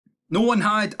No one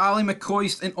had Olly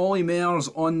Mccoist and Olly Murs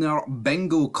on their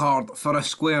bingo card for a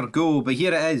square goal, but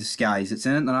here it is, guys. It's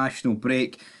an international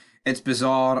break. It's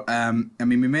bizarre. I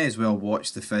mean, we may as well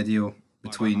watch the video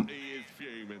between.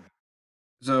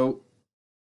 So,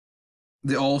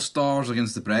 the All Stars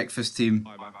against the breakfast team.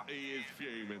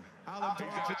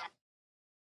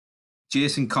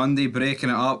 Jason Cundy breaking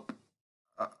it up.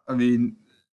 I mean,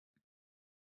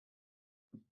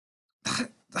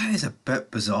 that is a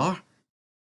bit bizarre.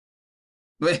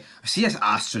 Wait, see this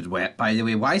Astrid wet, by the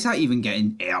way. Why is that even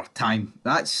getting airtime?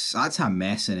 That's a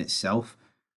mess in itself.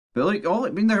 But like, I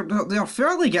mean, they're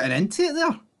fairly getting into it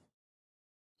there.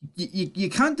 You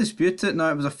can't dispute it.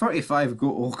 Now it was a 35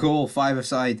 goal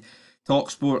 5-a-side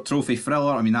Talksport trophy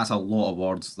thriller. I mean, that's a lot of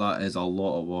words. That is a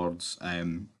lot of words.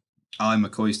 Olly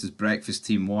Mccoist's breakfast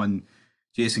team won.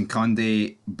 Jason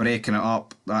Cundy breaking it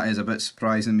up. That is a bit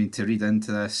surprising me to read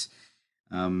into this.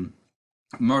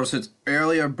 Murs had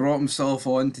earlier brought himself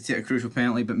on to take a crucial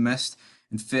penalty but missed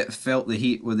and felt the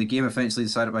heat, with the game eventually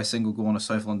decided by a single goal on a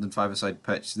South London 5-a-side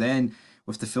pitch. Then,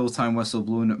 with the full-time whistle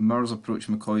blown, Murs approached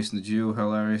Mccoist and the duo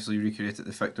hilariously recreated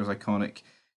the Victor's iconic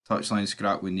touchline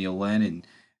scrap with Neil Lennon.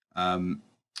 It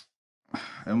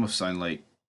almost sound like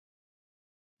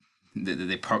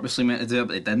they purposely meant to do it,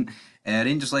 but they didn't.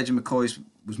 Rangers legend Mccoist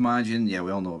was managing. Yeah,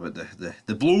 we all know about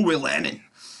the blow with Lennon.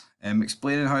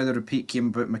 Explaining how the repeat came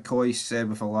about, Mccoist said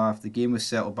with a laugh, "The game was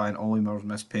settled by an Olly Murs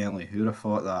missed penalty. Who'd have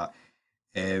thought that?"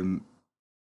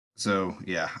 So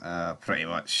yeah, pretty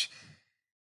much.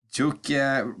 Joke.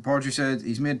 Bordeaux said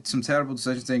he's made some terrible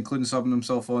decisions today, including subbing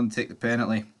himself on to take the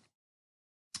penalty.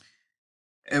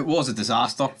 It was a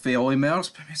disaster for Olly Murs,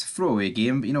 but it's a throwaway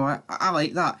game. But you know what? I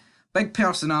like that. Big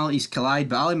personalities collide,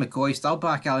 but Olly Mccoist, I'll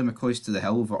back Olly Mccoist to the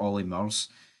hill over Olly Murs.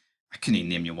 I couldn't even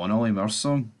name you one Olly Murs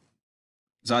song.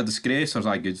 Is that a disgrace or is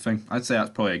that a good thing? I'd say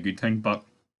that's probably a good thing, but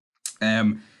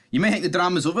you may think the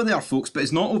drama's over there, folks, but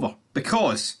it's not over.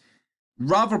 Because,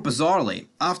 rather bizarrely,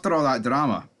 after all that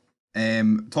drama,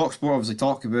 TalkSport obviously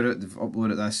talked about it, they've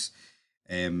uploaded this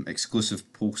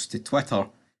exclusive post to Twitter,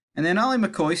 and then Olly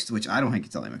Mccoist, which I don't think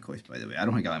it's Olly Mccoist, by the way, I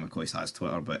don't think Olly Mccoist has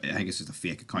Twitter, but I think it's just a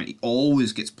fake account. He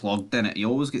always gets plugged in it, he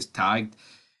always gets tagged,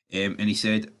 and he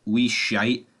said, "We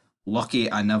shite,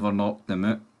 lucky I never knocked them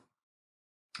out."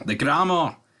 The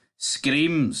grammar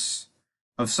screams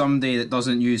of somebody that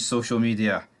doesn't use social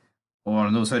media or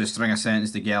knows how to string a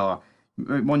sentence together.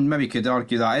 One maybe could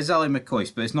argue that is Olly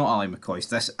Mccoist, but it's not Olly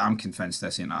Mccoist. I'm convinced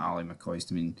this ain't Olly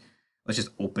Mccoist. I mean, let's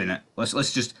just open it.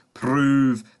 Let's just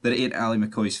prove that it ain't Olly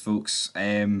Mccoist, folks.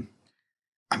 I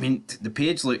mean, the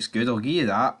page looks good. I'll give you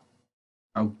that.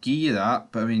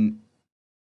 But I mean,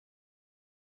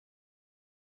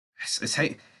 it's how,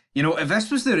 you know, if this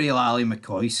was the real Olly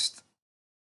Mccoist,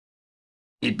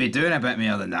 he'd be doing a bit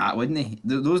more than that, wouldn't he?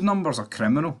 Those numbers are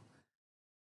criminal.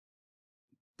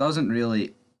 Doesn't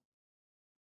really.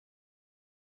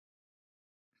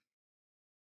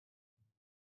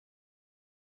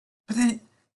 But then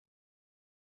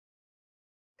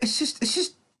it's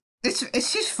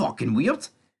just fucking weird.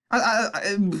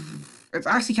 It's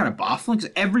actually kind of baffling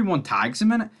because everyone tags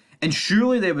him in it, and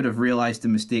surely they would have realised the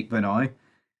mistake by now.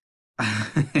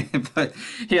 But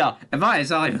yeah, if that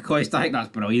is Olly Mccoist, I think that's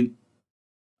brilliant.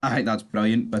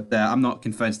 But I'm not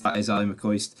convinced that is Olly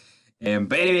Mccoist.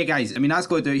 But anyway, guys, I mean, that's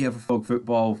going to do it here for Fog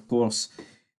Football, of course.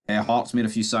 Hearts made a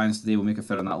few signs today. We'll make a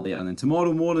fit on that later. And then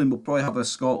tomorrow morning, we'll probably have a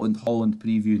Scotland, Holland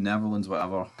preview, Netherlands,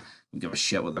 whatever. Don't give a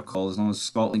shit what they're called as long as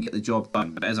Scotland get the job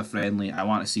done. But it is a friendly. I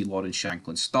want to see Lawrence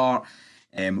Shankland start.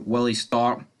 Will he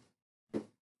start?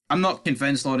 I'm not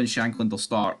convinced Lawrence Shankland will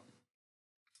start.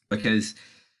 Because,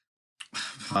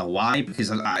 well, why?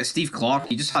 Because Steve Clarke,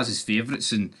 he just has his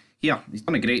favourites, and yeah, he's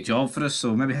done a great job for us,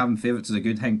 so maybe having favourites is a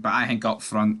good thing, but I think up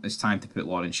front it's time to put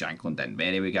Lawrence Shankland in. But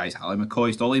anyway, guys, Olly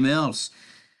Mccoist, Olly Murs.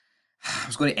 I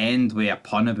was going to end with a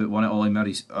pun about one of Olly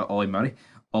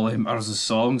Murs'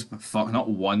 songs, but fuck,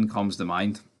 not one comes to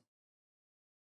mind.